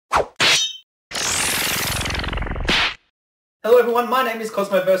Hello everyone, my name is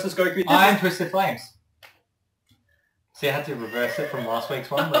cosmovsgoku. I'm TwstdFlaems. See, I had to reverse it from last week's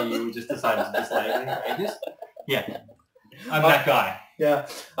one where you just decided to just lay it in ages. Yeah, I'm that guy. Yeah,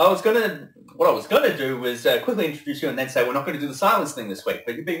 what I was gonna do was quickly introduce you and then say we're not going to do the silence thing this week,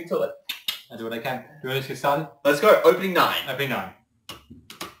 but you're beating to it. I'll do what I can. Do you want to get started? Let's go. Opening 9. Opening 9.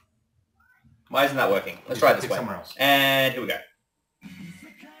 Why isn't that working? Let's try it this way. Somewhere else. And here we go.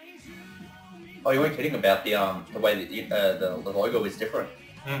 Oh, you weren't kidding about the way that the logo is different.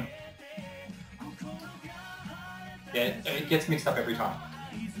 Mm. Yeah, it gets mixed up every time.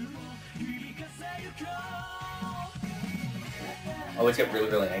 I always get really,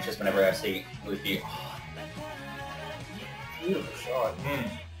 really anxious whenever I see Luffy. Oh, beautiful shot.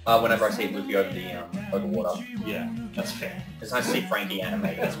 Mm. Whenever I see Luffy over the over water. Yeah, that's fair. It's nice to see Frankie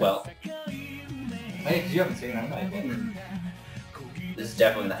animated as well. Hey, because you haven't seen that yet. This is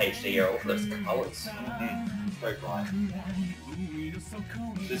definitely the HD era for those colours. Very bright.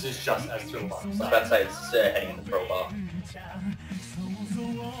 This is just as Thrill Bar. I was about to say, it's heading into Thrill Bar.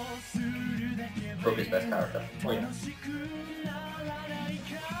 Brook is best character. Oh yeah.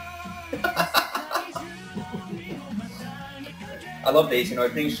 I love these in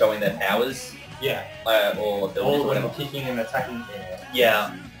openings showing their powers. Yeah. Or abilities All or of whatever. them kicking and attacking.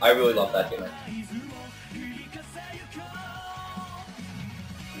 Yeah, I really love that gimmick.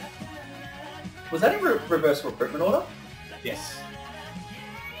 Was that a reverse recruitment order? Yes.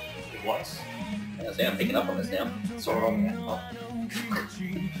 It was. I see, I'm picking up on this now. Sort of on there.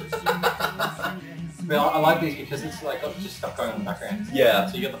 Well, I like these because it's like just stuff going on in the background. Yeah.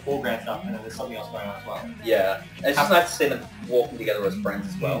 So you got the foreground stuff and then there's something else going on as well. Yeah. And it's just nice to see them walking together as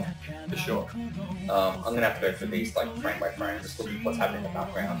friends as well. For sure. I'm going to have to go through these like frame by frame, just looking at what's happening in the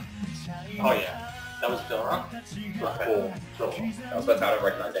background. Oh yeah. That was Filler Rock? Cool. I was about to say I don't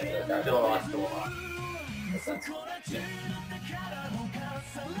recognise any of those guys. Filler Rock, Filler Rock. Makes sense. Yeah.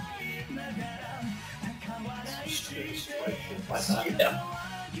 Like that. Yeah.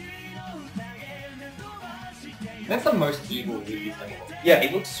 That's the most evil Luffy thing. Yeah, he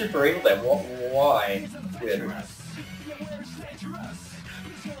looks super evil there. Why? Weird.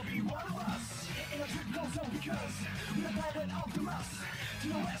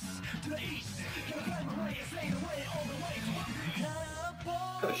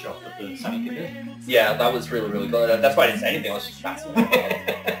 Got a shot with the sunny figure. Yeah, that was really, really good. That's why I didn't say anything. I was just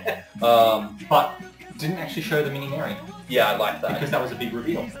fascinated. But didn't actually show the mini Mary. Yeah, I like that. Because that was a big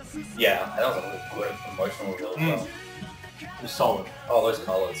reveal. Yeah, and that was a really good emotional reveal as well. It was solid. Oh, those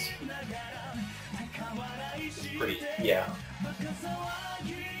colours. It's pretty. Yeah.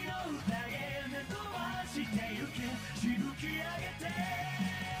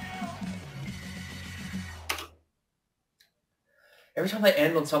 Every time they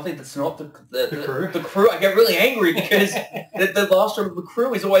end on something that's not the crew, I get really angry because the last shot of the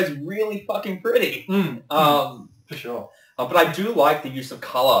crew is always really fucking pretty. For sure. But I do like the use of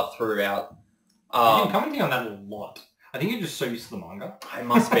colour throughout. You've been commenting on that a lot. I think you're just so used to the manga. I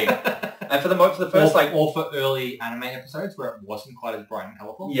must be. And for the first or for early anime episodes where it wasn't quite as bright and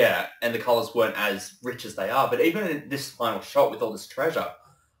colourful. Yeah, and the colours weren't as rich as they are. But even in this final shot with all this treasure,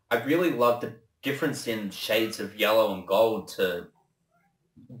 I really love the difference in shades of yellow and gold to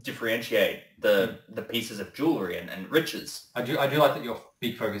differentiate the pieces of jewellery and riches. I do like that your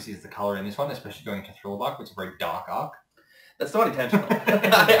big focus is the colour in this one, especially going to Thrill Bark, which is a very dark arc. That's not intentional.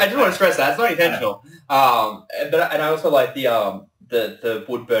 I just want to stress that it's not intentional. And I also like the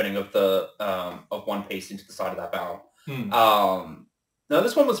wood burning of the of One Piece into the side of that barrel. No,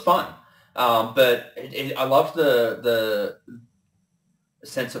 this one was fun, but I loved the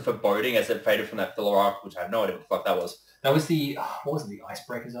sense of foreboding as it faded from that filler arc, which I have no idea what the fuck that was. That was the what was it, the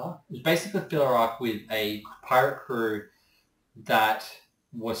Icebreakers arc? It was basically the filler arc with a pirate crew that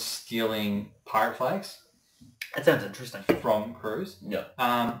was stealing pirate flags. That sounds interesting. From crews. Yeah.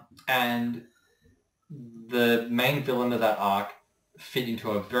 And the main villain of that arc fit into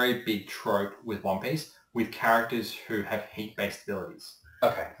a very big trope with One Piece, with characters who have heat-based abilities.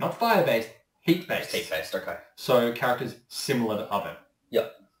 Okay. Not fire-based, heat-based. Heat-based, okay. So characters similar to Oven.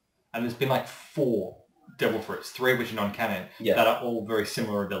 Yep. And there's been like 4 Devil Fruits, 3 of which are non-canon, that are all very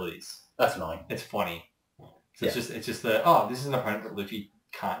similar abilities. That's annoying. It's funny. So it's just this is an opponent that Luffy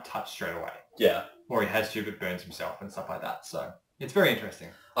can't touch straight away. Yeah. Or he has to but burns himself and stuff like that. So it's very interesting.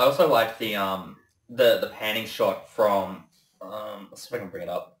 I also like the panning shot from let's see if I can bring it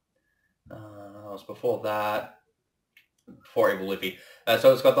up. It was before that. Before Evil Luffy.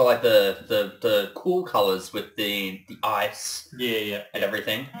 So it's got the cool colours with the ice. Yeah. And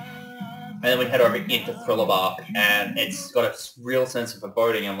everything. And then we head over into Thriller Bark, and it's got a real sense of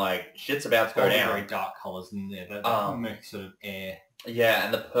foreboding. I'm like, shit's about to go down. Very dark colours in there, that murky sort of air. Yeah,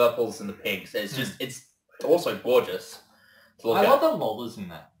 and the purples and the pinks. It's just, it's also gorgeous to look at. I love the Lolas in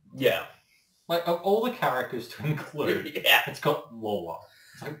that. Yeah. Like, of all the characters to include, it's got Lola.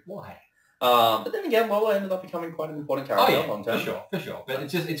 It's like, why? But then again, Lola ended up becoming quite an important character long term. For sure. But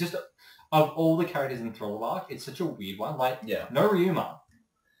it's just, of all the characters in Thriller Bark, it's such a weird one. Like, no Ryuma.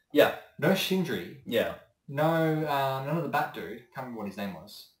 Yeah. No Shindri. Yeah. No, none of the Bat dude. Can't remember what his name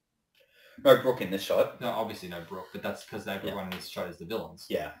was. No Brooke in this shot. No, obviously no Brooke, but that's because everyone in this shot is the villains.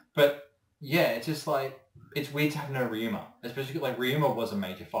 Yeah. But, yeah, it's just like, it's weird to have no Ryuma. Especially, like, Ryuma was a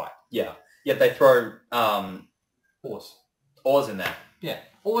major fight. Yeah. Yeah, they throw, Oars in there. Yeah.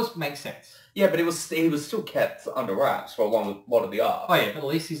 Oars makes sense. Yeah, but he was still kept under wraps for a lot of the arc. Oh, yeah, but at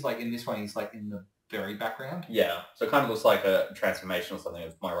least he's, like, in this one, he's, like, in the very background. Yeah, so it kind of looks like a transformation or something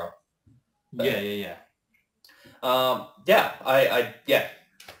of Myra. But, yeah.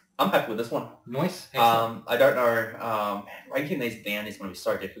 I'm happy with this one. Nice. I don't know. Ranking these down is going to be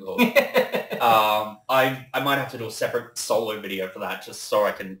so difficult. I might have to do a separate solo video for that just so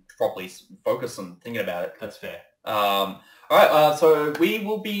I can properly focus on thinking about it. That's fair. All right. So we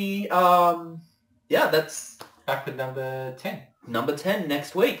will be. That's back with number 10. Number 10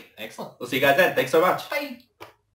 next week. Excellent. We'll see you guys then. Thanks so much. Bye.